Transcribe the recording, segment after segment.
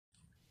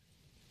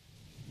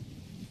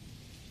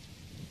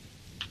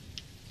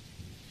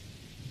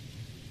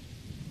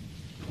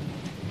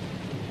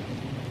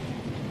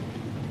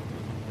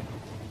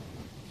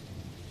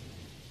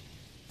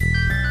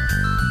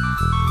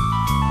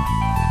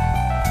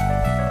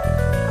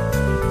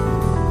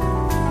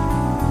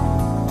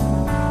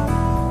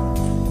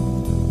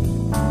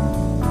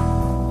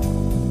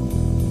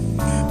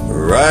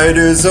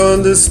Riders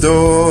on the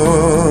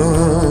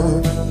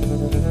storm,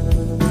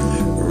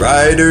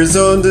 riders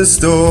on the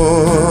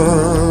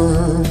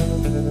storm.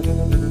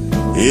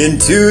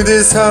 Into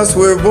this house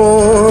we're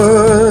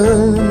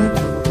born,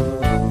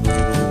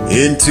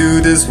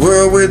 into this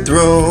world we're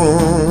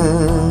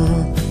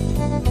thrown.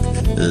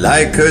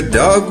 Like a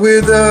dog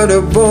without a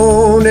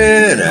bone,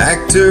 an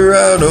actor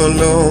out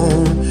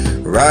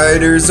alone.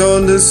 Riders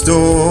on the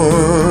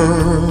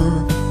storm.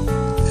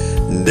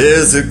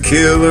 There's a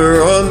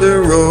killer on the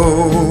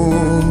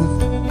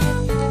road.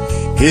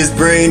 His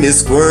brain is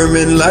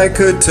squirming like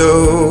a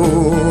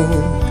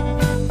toad.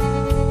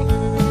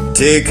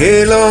 Take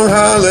a long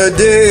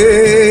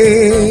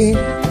holiday.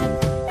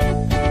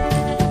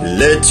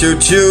 Let your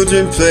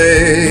children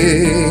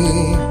play.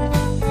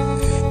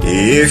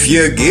 If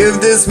you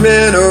give this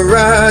man a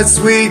ride,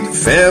 sweet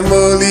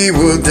family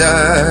will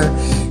die.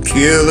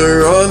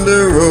 Killer on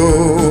the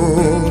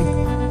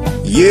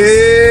road.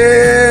 Yeah.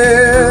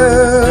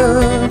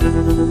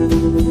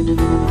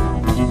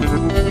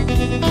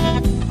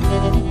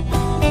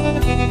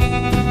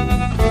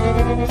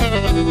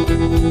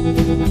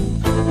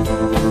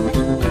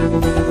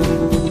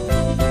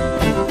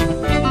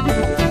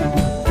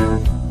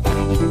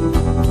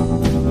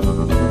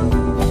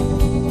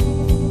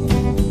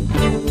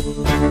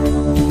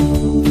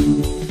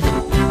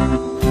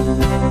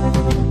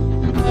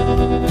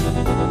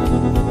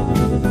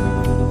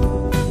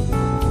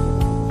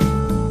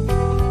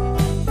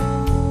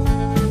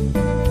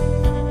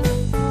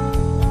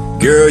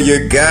 Girl,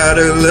 you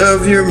gotta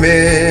love your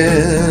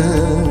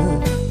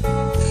man.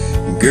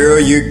 Girl,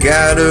 you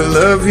gotta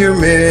love your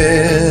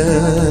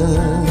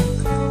man.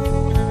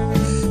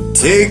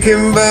 Take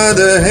him by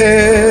the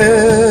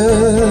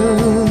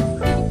hand.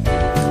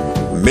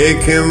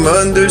 Make him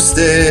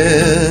understand.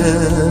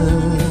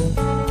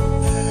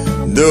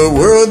 The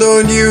world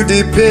on you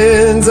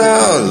depends.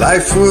 Our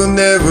life will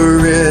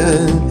never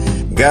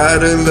end.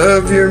 Gotta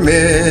love your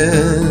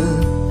man.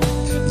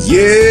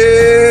 Yeah.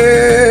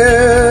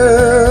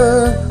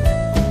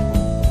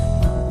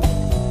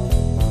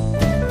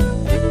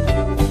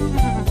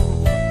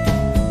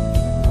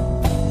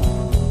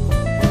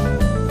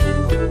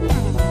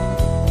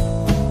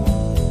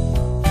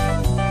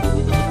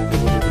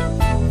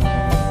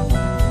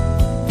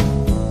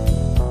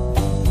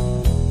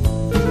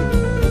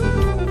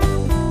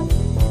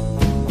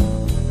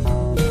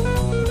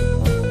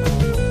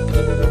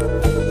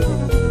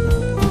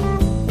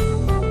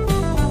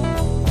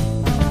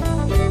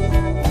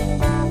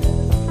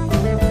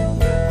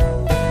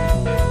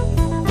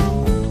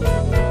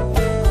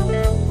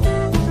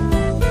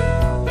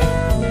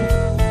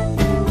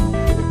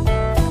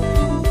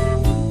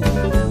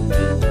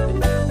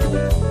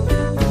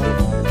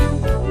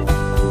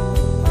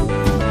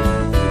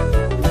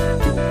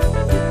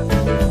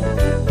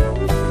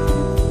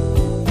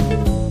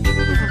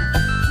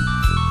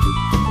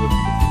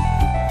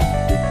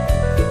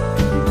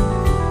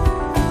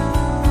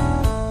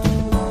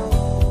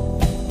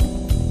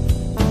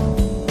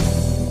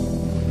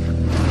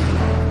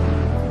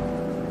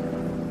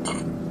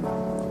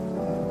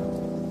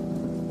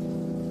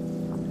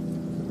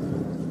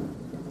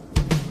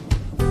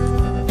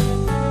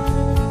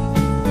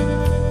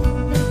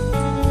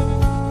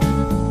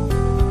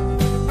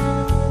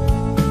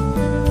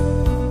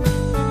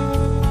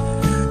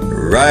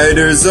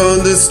 Riders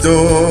on the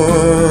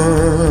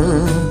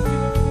storm,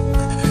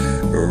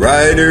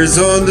 riders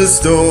on the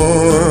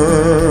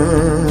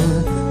storm.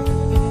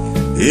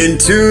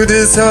 Into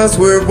this house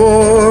we're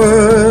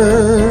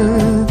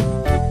born,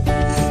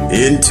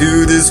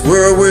 into this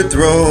world we're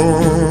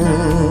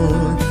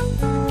thrown.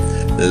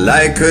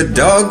 Like a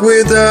dog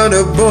without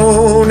a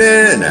bone,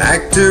 an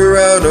actor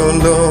out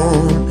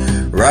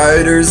alone.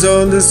 Riders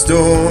on the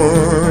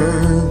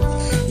storm.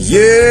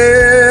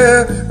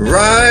 Yeah,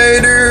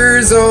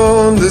 riders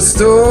on the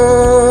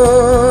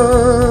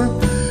storm,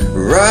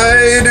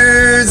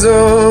 riders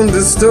on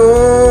the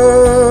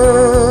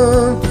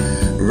storm,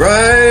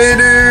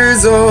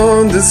 riders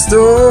on the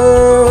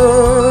storm.